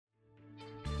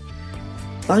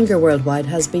Bangor Worldwide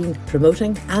has been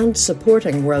promoting and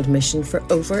supporting World Mission for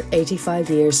over 85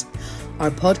 years. Our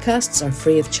podcasts are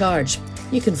free of charge.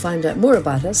 You can find out more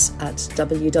about us at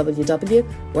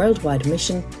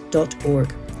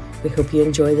www.worldwidemission.org. We hope you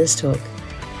enjoy this talk.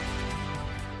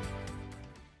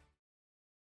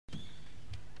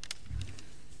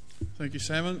 Thank you,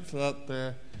 Simon, for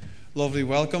that lovely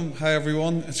welcome. Hi,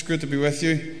 everyone. It's good to be with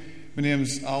you. My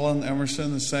name's Alan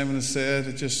Emerson, as Simon has said.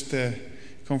 I just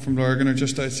come from Lurgan, or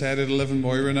just outside it. I live in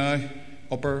Moira now,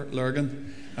 Upper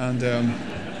Lurgan, and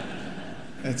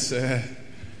it's great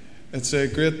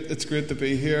to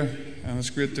be here, and it's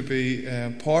great to be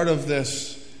part of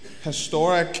this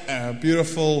historic,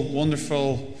 beautiful,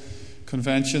 wonderful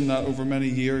convention that over many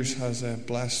years has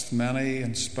blessed many,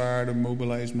 inspired and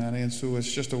mobilised many, and so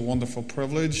it's just a wonderful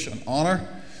privilege and honour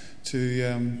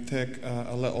to take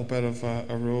a little bit of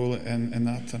a role in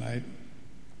that tonight.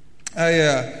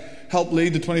 I help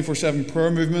lead the 24/7 prayer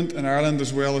movement in Ireland,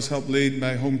 as well as help lead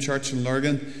my home church in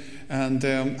Lurgan. And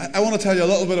I want to tell you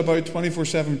a little bit about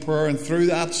 24/7 prayer, and through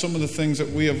that, some of the things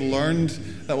that we have learned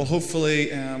that will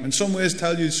hopefully, in some ways,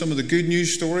 tell you some of the good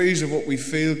news stories of what we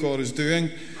feel God is doing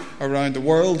around the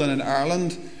world and in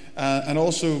Ireland, and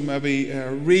also maybe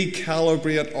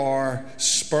recalibrate our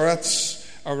spirits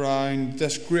around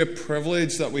this great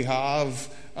privilege that we have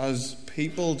as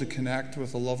people to connect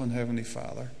with a loving Heavenly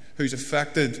Father who's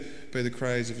affected by the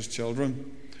cries of His children.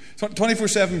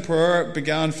 24/7 prayer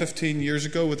began 15 years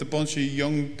ago with a bunch of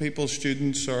young people,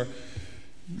 students or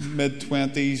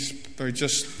mid-20s, who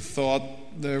just thought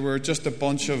they were just a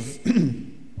bunch of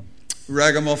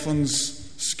ragamuffins,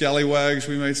 scallywags,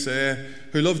 we might say,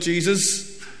 who loved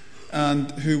Jesus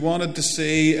and who wanted to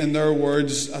see, in their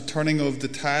words, a turning of the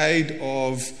tide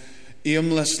of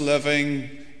aimless living,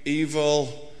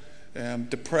 evil,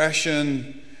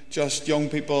 depression, just young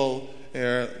people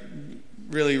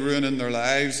really ruining their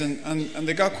lives, and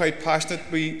they got quite passionate.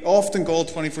 We often call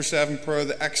 24/7 prayer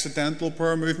the accidental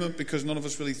prayer movement because none of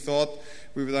us really thought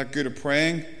we were that good at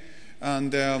praying,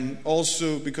 and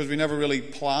also because we never really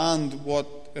planned what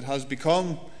it has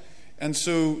become. And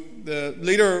so the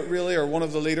leader, really, or one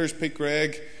of the leaders, Pete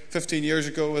Gregg, 15 years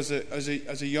ago as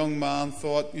a young man,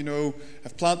 thought,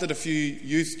 I've planted a few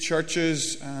youth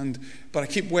churches, but I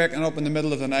keep waking up in the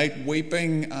middle of the night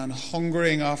weeping and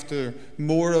hungering after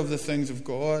more of the things of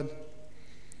God.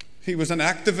 He was an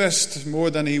activist more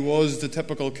than he was the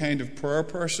typical kind of prayer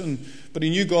person, but he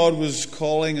knew God was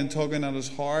calling and tugging at his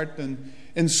heart, and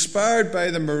inspired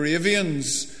by the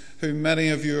Moravians, who many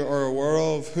of you are aware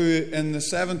of, who in the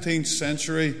 17th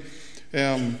century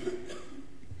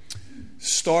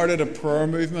started a prayer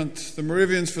movement. The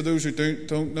Moravians, for those who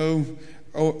don't know,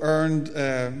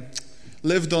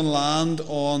 lived on land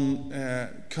on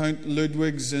Count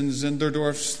Ludwig's in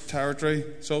Zinderdorf's territory.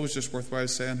 It's always just worthwhile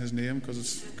saying his name because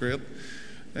it's great.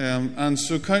 And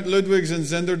so Count Ludwig's in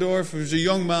Zinderdorf was a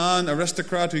young man,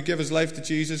 aristocrat, who gave his life to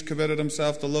Jesus, committed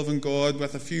himself to loving God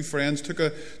with a few friends, took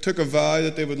a vow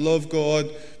that they would love God,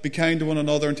 be kind to one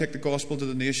another, and take the gospel to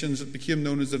the nations. It became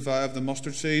known as the vow of the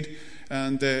mustard seed,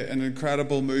 and an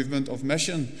incredible movement of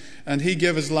mission. And he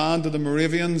gave his land to the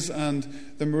Moravians, and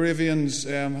the Moravians,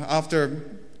 after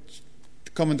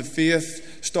coming to faith,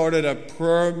 started a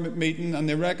prayer meeting, and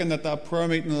they reckon that prayer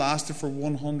meeting lasted for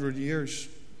 100 years.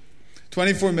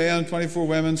 24 men, 24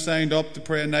 women signed up to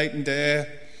pray night and day.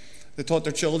 They taught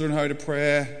their children how to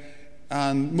pray.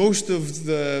 And most of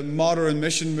the modern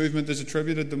mission movement is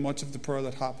attributed to much of the prayer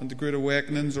that happened. The Great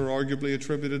Awakenings are arguably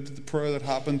attributed to the prayer that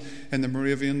happened in the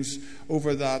Moravians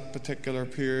over that particular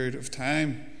period of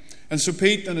time. And so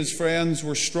Pete and his friends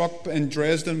were struck in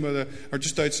Dresden, or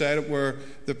just outside it, where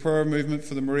the prayer movement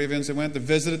for the Moravians. They went to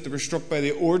visit it. They were struck by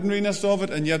the ordinariness of it,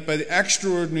 and yet by the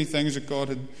extraordinary things that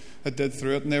God had did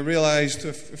through it. And they realised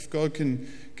if God can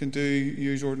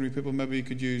use ordinary people, maybe He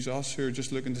could use us, who are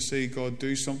just looking to see God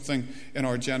do something in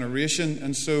our generation.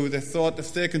 And so they thought,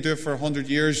 if they can do it for 100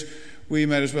 years, we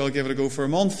might as well give it a go for a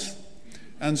month.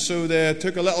 And so they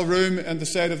took a little room in the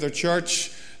side of their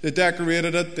church. They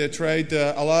decorated it. They tried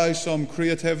to allow some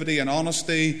creativity and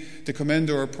honesty to come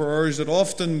into our prayers that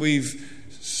often we've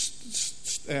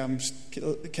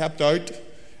kept out.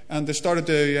 And they started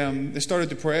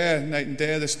to pray night and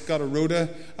day. They got a rota,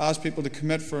 asked people to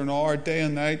commit for an hour, day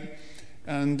and night,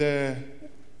 and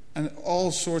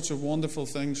all sorts of wonderful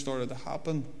things started to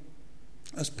happen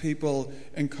as people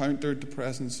encountered the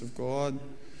presence of God.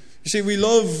 You see, we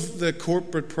love the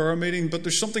corporate prayer meeting, but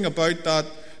there's something about that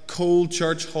cold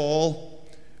church hall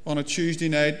on a Tuesday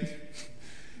night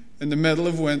in the middle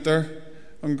of winter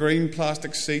on green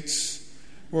plastic seats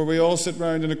where we all sit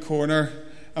round in a corner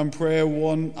and pray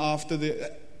one after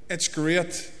the... It's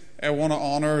great. I want to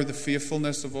honour the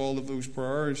faithfulness of all of those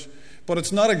prayers. But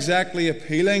it's not exactly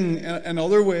appealing in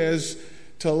other ways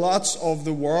to lots of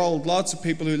the world, lots of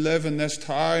people who live in this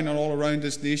town and all around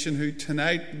this nation who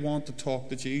tonight want to talk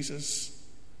to Jesus.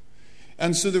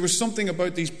 And so there was something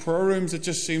about these prayer rooms that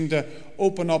just seemed to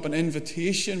open up an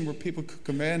invitation where people could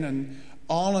come in and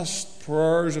honest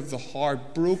prayers of the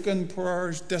heart, broken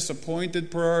prayers,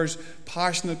 disappointed prayers,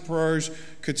 passionate prayers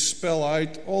could spill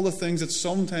out, all the things that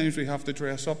sometimes we have to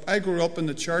dress up. I grew up in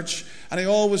the church and I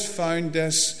always found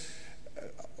this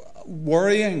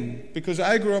worrying, because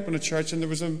I grew up in a church and there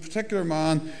was a particular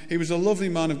man, he was a lovely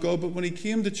man of God, but when he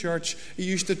came to church, he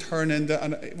used to turn into,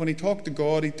 and when he talked to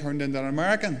God, he turned into an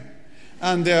American.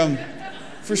 And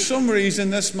for some reason,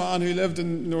 this man who lived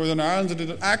in Northern Ireland had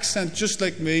an accent just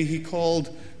like me. He called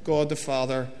God the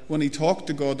Father. When he talked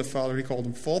to God the Father, he called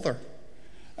him Father.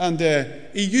 And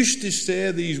he used to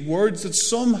say these words that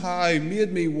somehow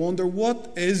made me wonder,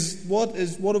 what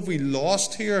have we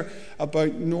lost here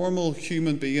about normal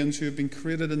human beings who have been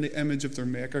created in the image of their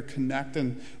Maker,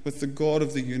 connecting with the God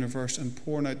of the universe and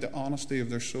pouring out the honesty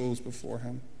of their souls before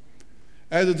Him.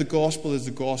 Either the gospel is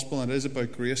the gospel and it is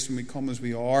about grace and we come as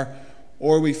we are,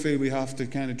 or we feel we have to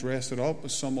kind of dress it up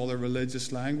with some other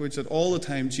religious language. That all the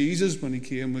time Jesus, when He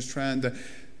came, was trying to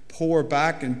pour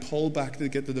back and pull back to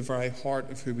get to the very heart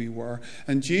of who we were.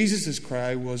 And Jesus'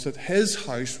 cry was that His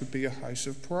house would be a house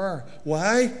of prayer.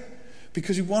 Why?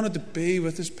 Because He wanted to be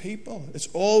with His people. It's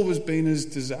always been His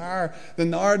desire. The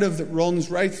narrative that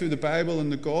runs right through the Bible and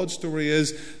the God story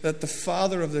is that the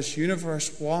Father of this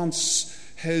universe wants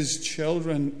His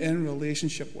children in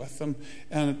relationship with Him,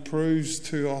 and it proves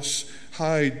to us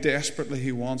how desperately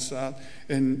He wants that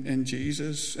in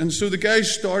Jesus. And so the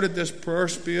guys started this prayer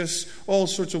space. All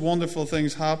sorts of wonderful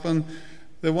things happened.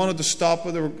 They wanted to stop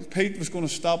it. Pete was going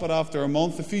to stop it after a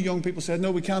month. A few young people said,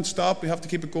 no, we can't stop. We have to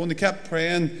keep it going. They kept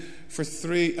praying for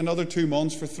another 2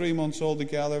 months, for 3 months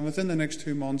altogether. And within the next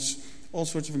 2 months, all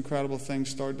sorts of incredible things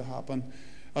started to happen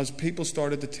as people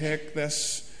started to take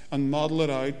this and model it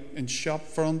out in shop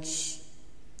fronts,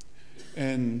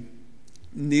 in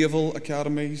naval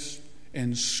academies,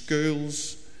 in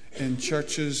schools, in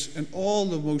churches, in all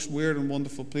the most weird and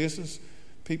wonderful places.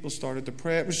 People started to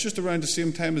pray. It was just around the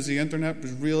same time as the internet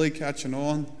was really catching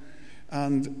on,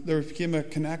 and there became a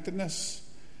connectedness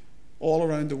all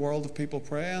around the world of people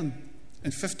praying.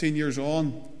 And 15 years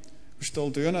on, we're still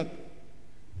doing it.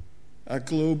 A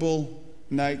global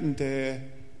night and day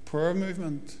prayer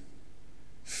movement.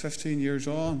 15 years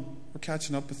on, we're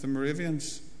catching up with the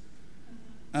Moravians.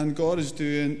 And God is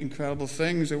doing incredible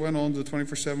things. I went on to the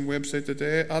 24/7 website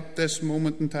today. At this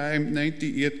moment in time,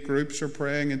 98 groups are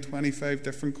praying in 25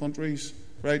 different countries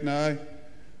right now,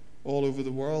 all over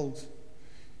the world.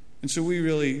 And so we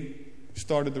really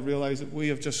started to realize that we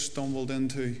have just stumbled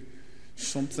into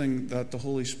something that the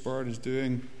Holy Spirit is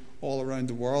doing all around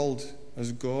the world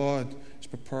as God is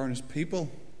preparing His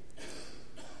people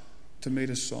to meet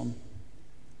His Son.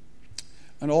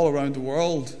 And all around the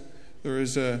world, there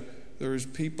is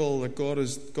people that God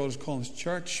is calling His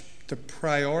church to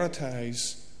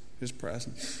prioritize His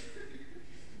presence,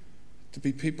 to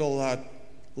be people that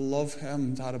love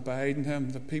Him, that abide in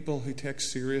Him, the people who take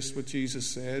serious what Jesus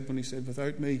said when He said,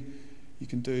 "Without me, you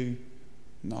can do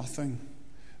nothing."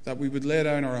 That we would lay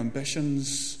down our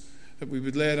ambitions, that we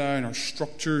would lay down our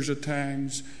structures at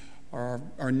times,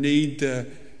 our need to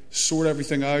sort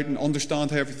everything out and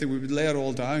understand everything. We would lay it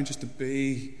all down just to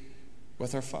be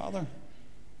with our Father.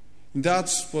 And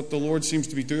that's what the Lord seems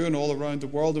to be doing all around the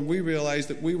world. And we realized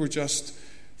that we were just,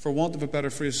 for want of a better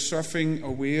phrase, surfing a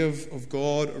wave of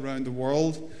God around the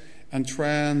world and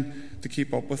trying to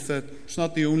keep up with it. It's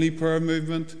not the only prayer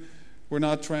movement. We're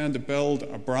not trying to build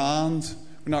a brand.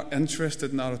 We're not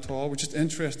interested in that at all. We're just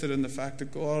interested in the fact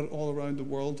that God all around the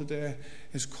world today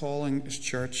is calling His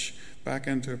church back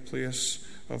into a place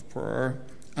of prayer,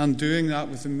 and doing that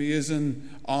with amazing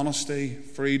honesty,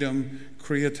 freedom,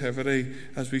 creativity,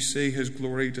 as we see His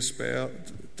glory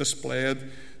displayed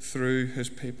through His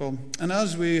people. And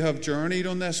as we have journeyed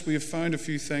on this, we have found a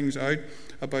few things out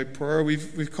about prayer.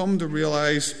 We've come to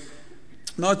realize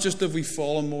not just that we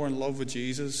fallen more in love with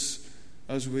Jesus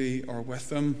as we are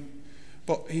with Him,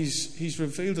 but He's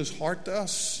revealed His heart to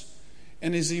us.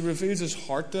 And as He reveals His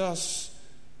heart to us,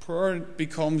 prayer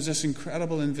becomes this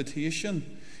incredible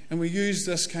invitation. And we use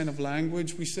this kind of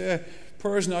language. We say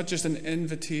prayer is not just an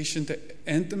invitation to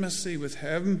intimacy with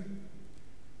Him.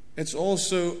 It's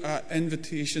also an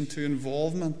invitation to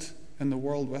involvement in the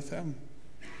world with Him.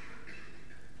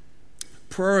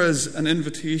 Prayer is an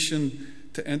invitation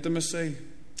to intimacy.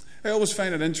 I always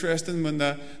find it interesting when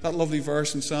that lovely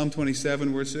verse in Psalm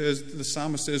 27 where it says, the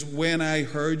psalmist says, "When I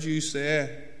heard you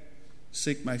say,"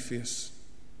 seek my face.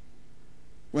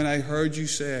 When I heard you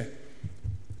say,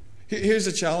 here's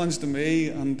a challenge to me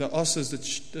and to us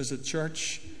as a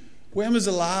church. When was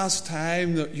the last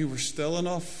time that you were still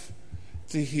enough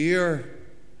to hear?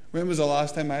 When was the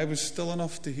last time I was still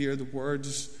enough to hear the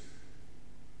words,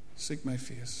 seek my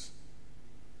face,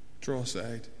 draw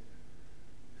aside,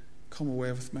 come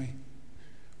away with me?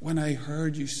 When I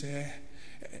heard you say,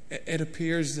 it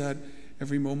appears that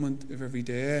every moment of every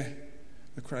day,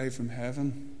 the cry from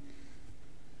heaven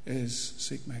is,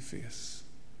 seek my face.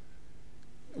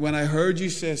 When I heard you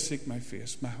say, seek my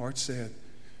face, my heart said,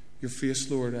 your face,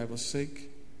 Lord, I will seek.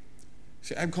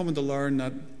 See, I'm coming to learn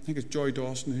that, I think it's Joy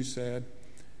Dawson who said,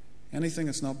 anything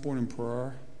that's not born in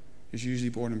prayer is usually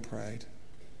born in pride.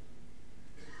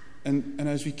 And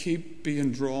as we keep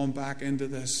being drawn back into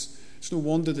this, it's no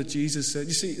wonder that Jesus said,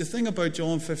 you see, the thing about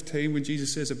John 15, when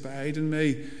Jesus says, abide in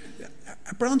me,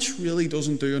 a branch really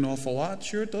doesn't do an awful lot.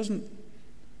 Sure, it doesn't.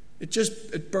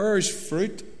 It bears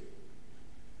fruit.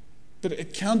 But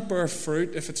it can't bear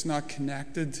fruit if it's not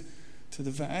connected to the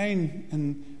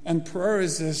vine. And prayer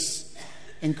is this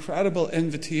incredible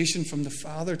invitation from the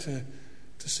Father to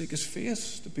seek his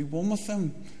face, to be one with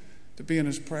him, to be in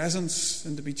his presence,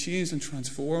 and to be changed and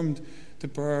transformed, to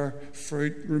bear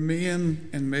fruit. Remain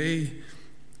in me.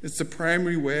 It's the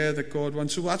primary way that God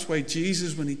wants. So that's why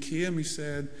Jesus, when he came, he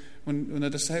said, when the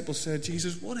disciples said,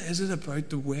 Jesus, what is it about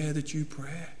the way that you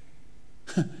pray?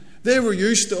 They were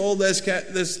used to all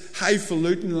this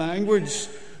highfalutin language,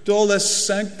 to all this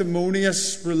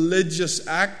sanctimonious religious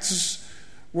acts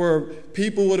where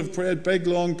people would have prayed big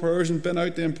long prayers and been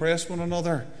out to impress one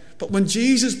another. But when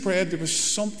Jesus prayed, there was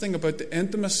something about the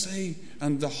intimacy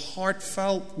and the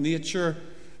heartfelt nature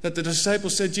that the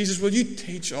disciples said, Jesus, will you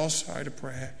teach us how to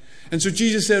pray? And so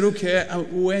Jesus said, okay,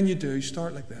 and when you do,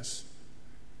 start like this.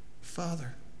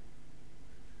 Father.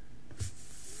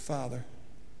 Father.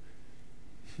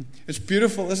 It's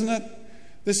beautiful, isn't it?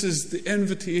 This is the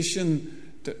invitation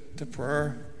to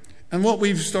prayer. And what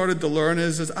we've started to learn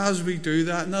is as we do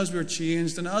that, and as we're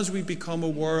changed, and as we become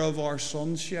aware of our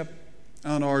sonship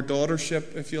and our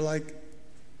daughtership, if you like,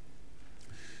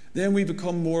 then we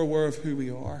become more aware of who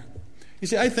we are. You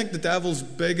see, I think the devil's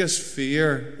biggest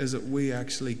fear is that we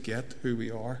actually get who we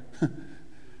are.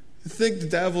 I think the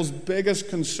devil's biggest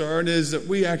concern is that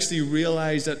we actually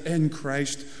realize that in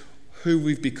Christ, who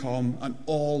we've become and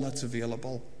all that's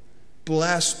available.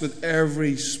 Blessed with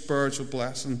every spiritual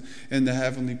blessing in the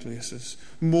heavenly places.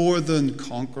 More than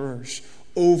conquerors,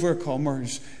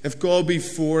 overcomers. If God be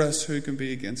for us, who can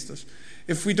be against us?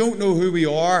 If we don't know who we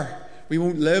are, we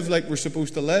won't live like we're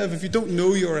supposed to live. If you don't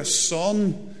know you're a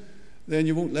son, then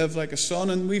you won't live like a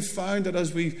son. And we've found that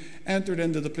as we've entered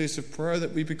into the place of prayer,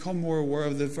 that we become more aware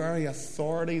of the very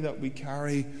authority that we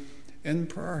carry in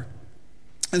prayer.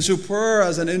 And so prayer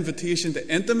as an invitation to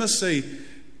intimacy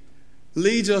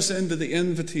leads us into the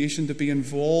invitation to be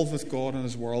involved with God and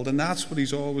his world. And that's what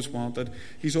he's always wanted.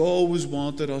 He's always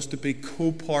wanted us to be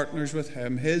co-partners with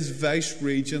him, his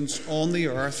vice-regents on the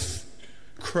earth,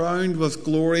 crowned with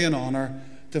glory and honour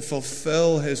to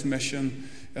fulfill his mission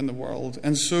in the world.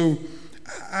 And so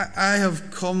I have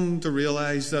come to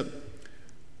realise that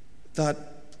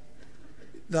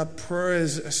prayer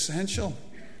is essential.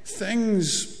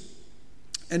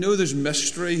 I know there's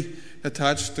mystery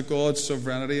attached to God's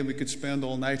sovereignty, and we could spend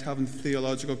all night having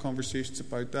theological conversations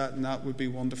about that, and that would be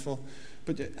wonderful.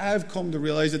 But I've come to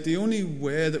realize that the only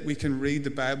way that we can read the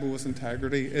Bible with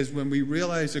integrity is when we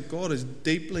realize that God is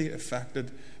deeply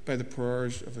affected by the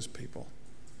prayers of his people.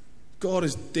 God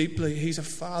is deeply, he's a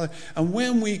father. And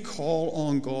when we call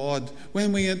on God,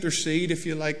 when we intercede, if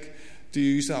you like to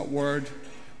use that word,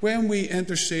 when we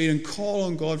intercede and call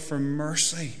on God for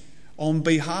mercy, on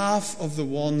behalf of the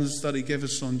ones that he gave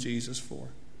his son Jesus for,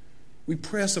 we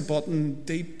press a button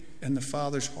deep in the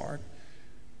Father's heart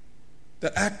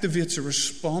that activates a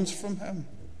response from him.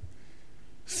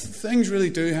 Things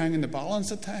really do hang in the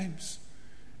balance at times,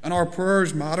 and our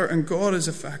prayers matter, and God is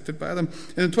affected by them.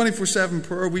 In the 24/7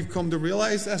 prayer, we've come to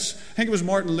realize this. I think it was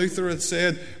Martin Luther that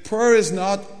said, prayer is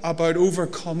not about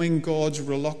overcoming God's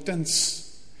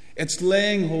reluctance. It's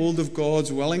laying hold of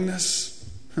God's willingness.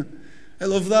 I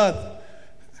love that.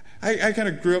 I kind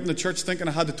of grew up in the church thinking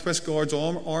I had to twist God's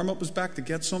arm up his back to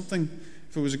get something.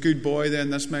 If it was a good boy,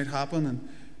 then this might happen. And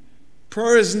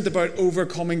prayer isn't about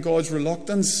overcoming God's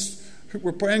reluctance.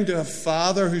 We're praying to a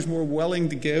Father who's more willing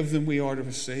to give than we are to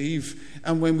receive.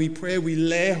 And when we pray, we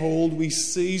lay hold, we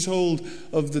seize hold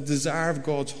of the desire of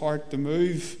God's heart to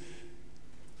move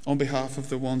on behalf of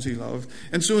the ones he loved.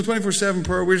 And so in 24/7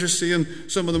 prayer, we're just seeing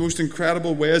some of the most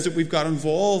incredible ways that we've got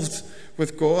involved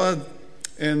with God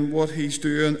in what he's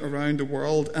doing around the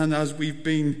world. And as we've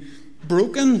been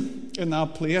broken in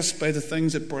that place by the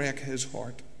things that break his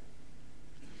heart.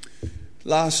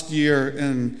 Last year,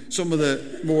 in some of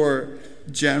the more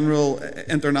general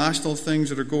international things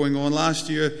that are going on, last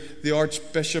year the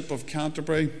Archbishop of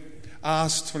Canterbury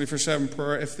asked 24/7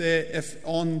 Prayer if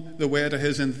on the way to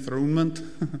his enthronement,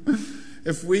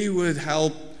 if we would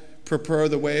help prepare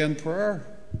the way in prayer.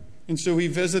 And so he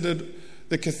visited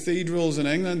the cathedrals in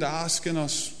England asking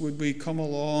us, would we come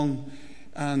along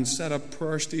and set up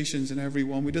prayer stations in every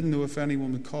one. We didn't know if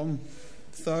anyone would come.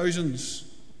 Thousands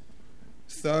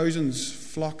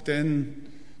flocked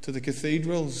in to the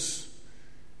cathedrals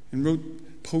and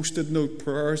wrote post-it note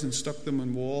prayers and stuck them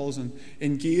on walls and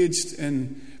engaged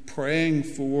in praying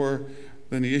for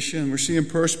the nation. We're seeing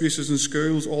prayer spaces in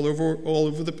schools all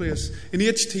over the place. In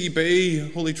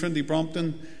HTB, Holy Trinity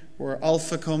Brompton, where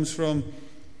Alpha comes from,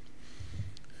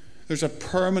 there's a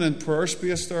permanent prayer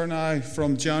space there now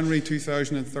from January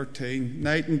 2013,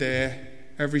 night and day,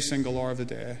 every single hour of the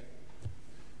day.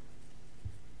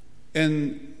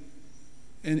 In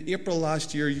April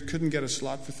last year, you couldn't get a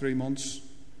slot for 3 months.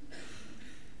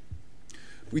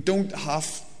 We don't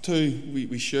have to,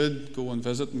 we should go and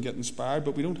visit and get inspired,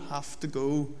 but we don't have to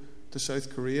go to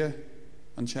South Korea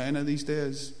and China these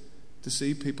days to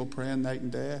see people praying night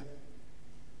and day.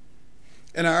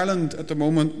 In Ireland at the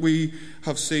moment, we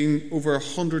have seen over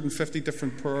 150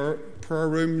 different prayer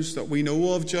rooms that we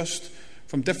know of, just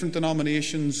from different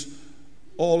denominations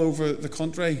all over the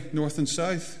country, north and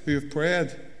south, who have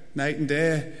prayed night and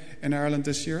day in Ireland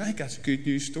this year. I think that's a good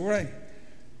news story.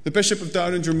 The Bishop of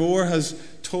Downendramore has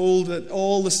told that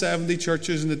all the 70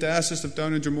 churches in the Diocese of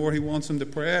Downendramore, he wants them to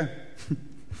pray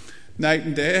night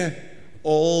and day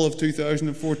all of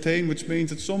 2014, which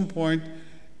means at some point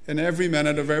in every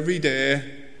minute of every day,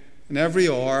 in every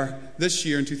hour, this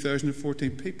year in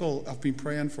 2014, people have been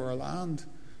praying for our land.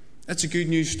 That's a good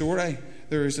news story.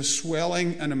 There is a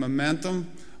swelling and a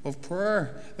momentum of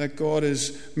prayer that God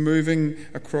is moving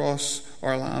across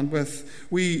our land with.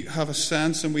 We have a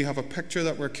sense and we have a picture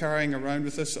that we're carrying around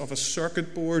with us of a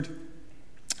circuit board.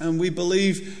 And we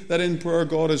believe that in prayer,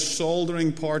 God is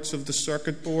soldering parts of the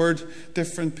circuit board,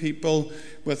 different people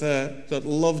that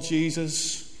love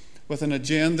Jesus, with an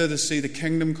agenda to see the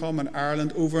kingdom come in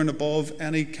Ireland over and above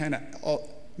any kind of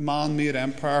man-made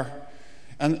empire.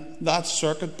 And that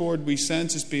circuit board, we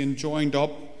sense, is being joined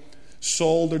up,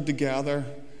 soldered together,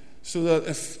 so that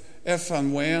if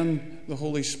and when the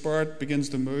Holy Spirit begins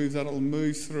to move, that it'll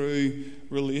move through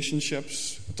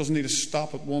relationships. It doesn't need to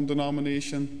stop at one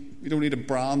denomination. We don't need to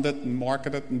brand it and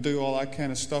market it and do all that kind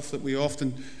of stuff that we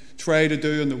often try to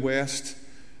do in the West.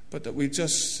 But that we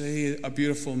just see a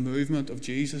beautiful movement of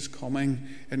Jesus coming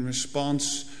in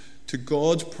response to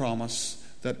God's promise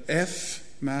that if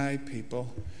my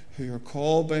people who are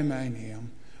called by my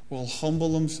name will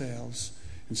humble themselves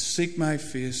and seek my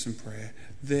face and pray,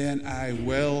 then I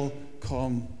will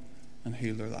come and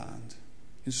heal their land.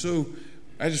 And so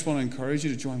I just want to encourage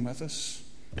you to join with us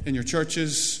in your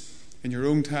churches, in your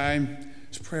own time.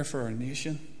 Let's pray for our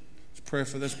nation. Let's pray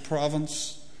for this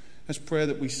province. Let's pray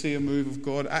that we see a move of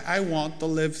God. I want to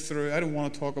live through. I don't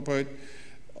want to talk about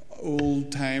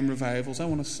old-time revivals. I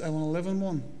want to live in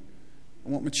one. I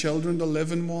want my children to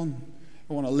live in one.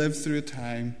 I want to live through a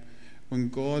time when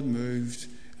God moved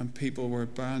and people were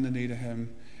bound the knee to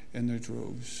Him in their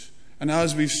droves. And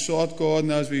as we've sought God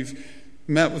and as we've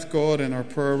met with God in our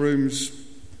prayer rooms,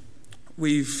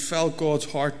 we've felt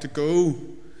God's heart to go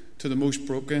to the most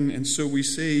broken. And so we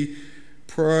see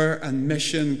prayer and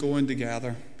mission going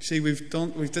together. See, we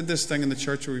did this thing in the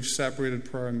church where we've separated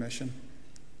prayer and mission.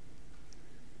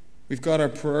 We've got our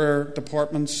prayer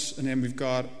departments and then we've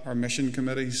got our mission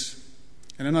committees.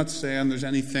 And I'm not saying there's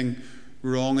anything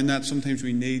wrong in that. Sometimes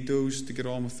we need those to get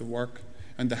on with the work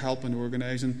and to help in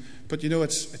organising. But you know,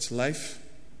 it's life.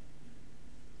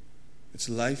 It's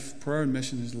life. Prayer and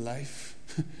mission is life.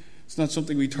 It's not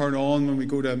something we turn on when we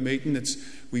go to a meeting. It's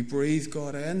we breathe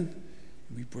God in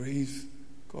and we breathe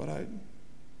God out.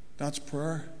 That's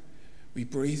prayer. We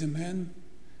breathe Him in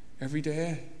every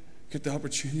day. Get the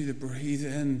opportunity to breathe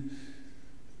in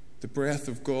the breath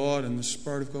of God and the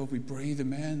Spirit of God. We breathe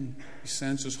Him in. We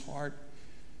sense His heart.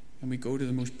 And we go to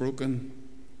the most broken,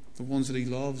 the ones that He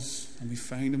loves, and we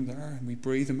find Him there. And we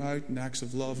breathe Him out in acts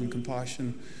of love and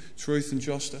compassion, truth and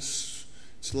justice.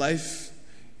 It's life,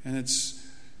 and it's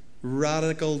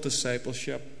radical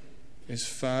discipleship is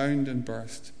found and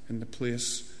birthed in the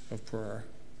place of prayer.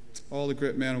 All the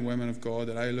great men and women of God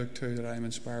that I look to, that I am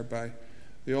inspired by,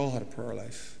 they all had a prayer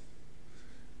life.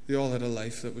 They all had a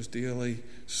life that was daily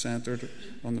centered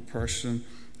on the person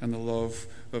and the love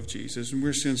of Jesus. And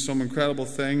we're seeing some incredible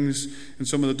things in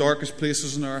some of the darkest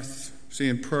places on earth.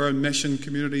 seeing prayer and mission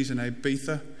communities in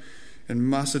Ibiza, in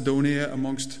Macedonia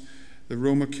amongst the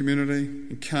Roma community,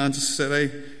 in Kansas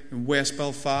City, in West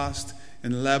Belfast,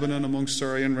 in Lebanon amongst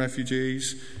Syrian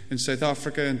refugees, in South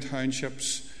Africa in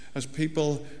townships, as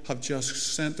people have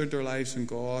just centred their lives in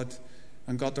God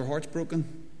and got their hearts broken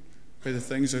by the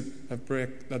things that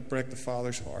break the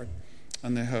Father's heart,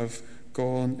 and they have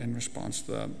gone in response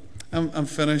to that. I'm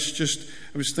finished.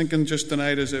 I was thinking just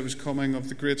tonight as I was coming of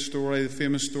the great story, the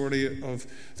famous story of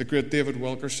the great David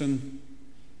Wilkerson,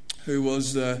 who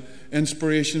was the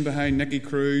inspiration behind Nicky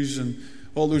Cruz and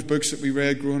all those books that we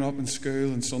read growing up in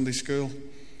school and Sunday school.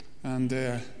 And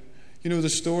the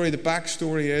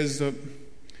backstory is that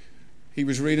he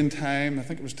was reading Time, I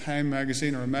think it was Time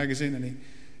magazine or a magazine, and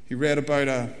he read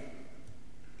about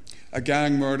a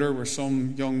gang murder where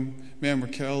some young men were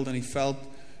killed, and he felt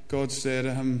God say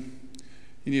to him,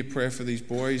 "You need to pray for these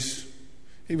boys."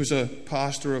 He was a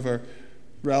pastor of a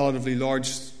relatively large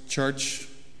church,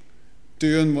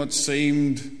 doing what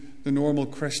seemed the normal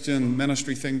Christian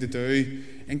ministry thing to do,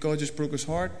 and God just broke his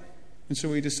heart. And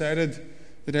so he decided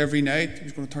that every night he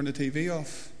was going to turn the TV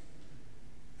off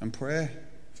and pray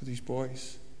for these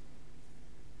boys.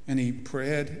 And he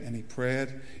prayed and he prayed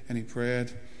and he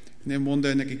prayed. And then one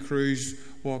day Nicky Cruz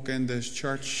walked into his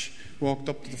church, walked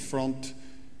up to the front,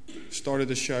 started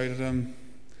to shout at him.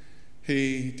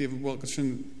 David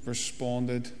Wilkerson,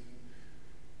 responded.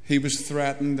 He was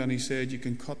threatened, and he said, "You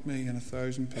can cut me in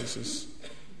 1,000 pieces,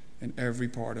 and every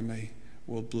part of me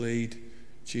will bleed.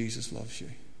 Jesus loves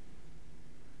you."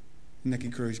 Nicky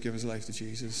Cruz gave his life to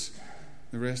Jesus.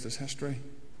 The rest is history.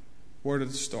 Where did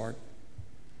it start?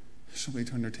 Somebody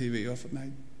turned their TV off at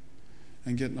night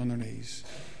and getting on their knees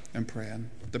and praying.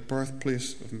 The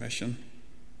birthplace of mission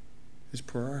is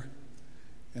prayer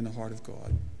in the heart of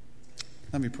God.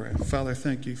 Let me pray. Father,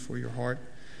 thank you for your heart.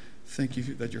 Thank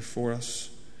you that you're for us.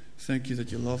 Thank you that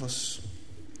you love us.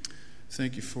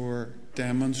 Thank you for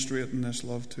demonstrating this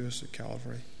love to us at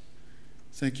Calvary.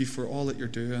 Thank you for all that you're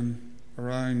doing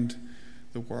around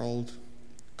the world.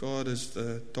 God, as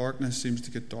the darkness seems to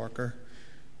get darker,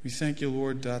 we thank you,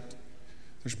 Lord, that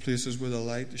there's places where the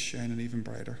light is shining even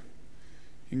brighter.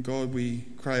 And God, we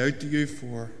cry out to you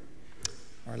for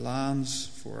our lands,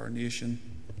 for our nation.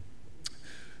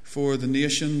 For the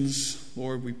nations,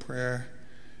 Lord, we pray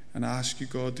and ask you,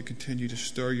 God, to continue to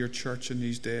stir your church in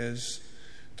these days,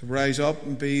 to rise up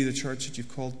and be the church that you've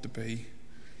called it to be.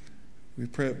 We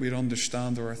pray that we'd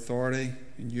understand our authority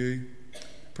in you.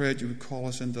 Pray that you would call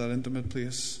us into that intimate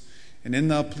place, and in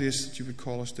that place that you would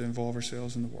call us to involve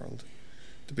ourselves in the world,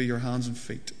 to be your hands and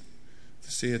feet,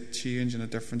 to see a change and a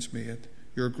difference made,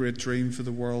 your great dream for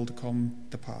the world to come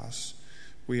to pass.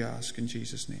 We ask in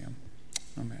Jesus' name.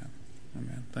 Amen.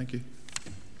 Amen. Thank you.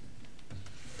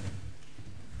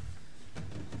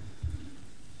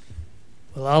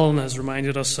 Well, Alan has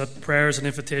reminded us that prayer is an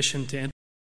invitation to enter.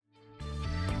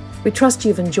 We trust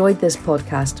you've enjoyed this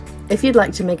podcast. If you'd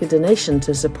like to make a donation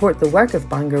to support the work of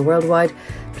Bangor Worldwide,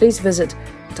 please visit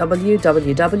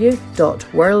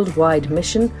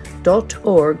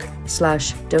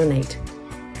www.worldwidemission.org/donate.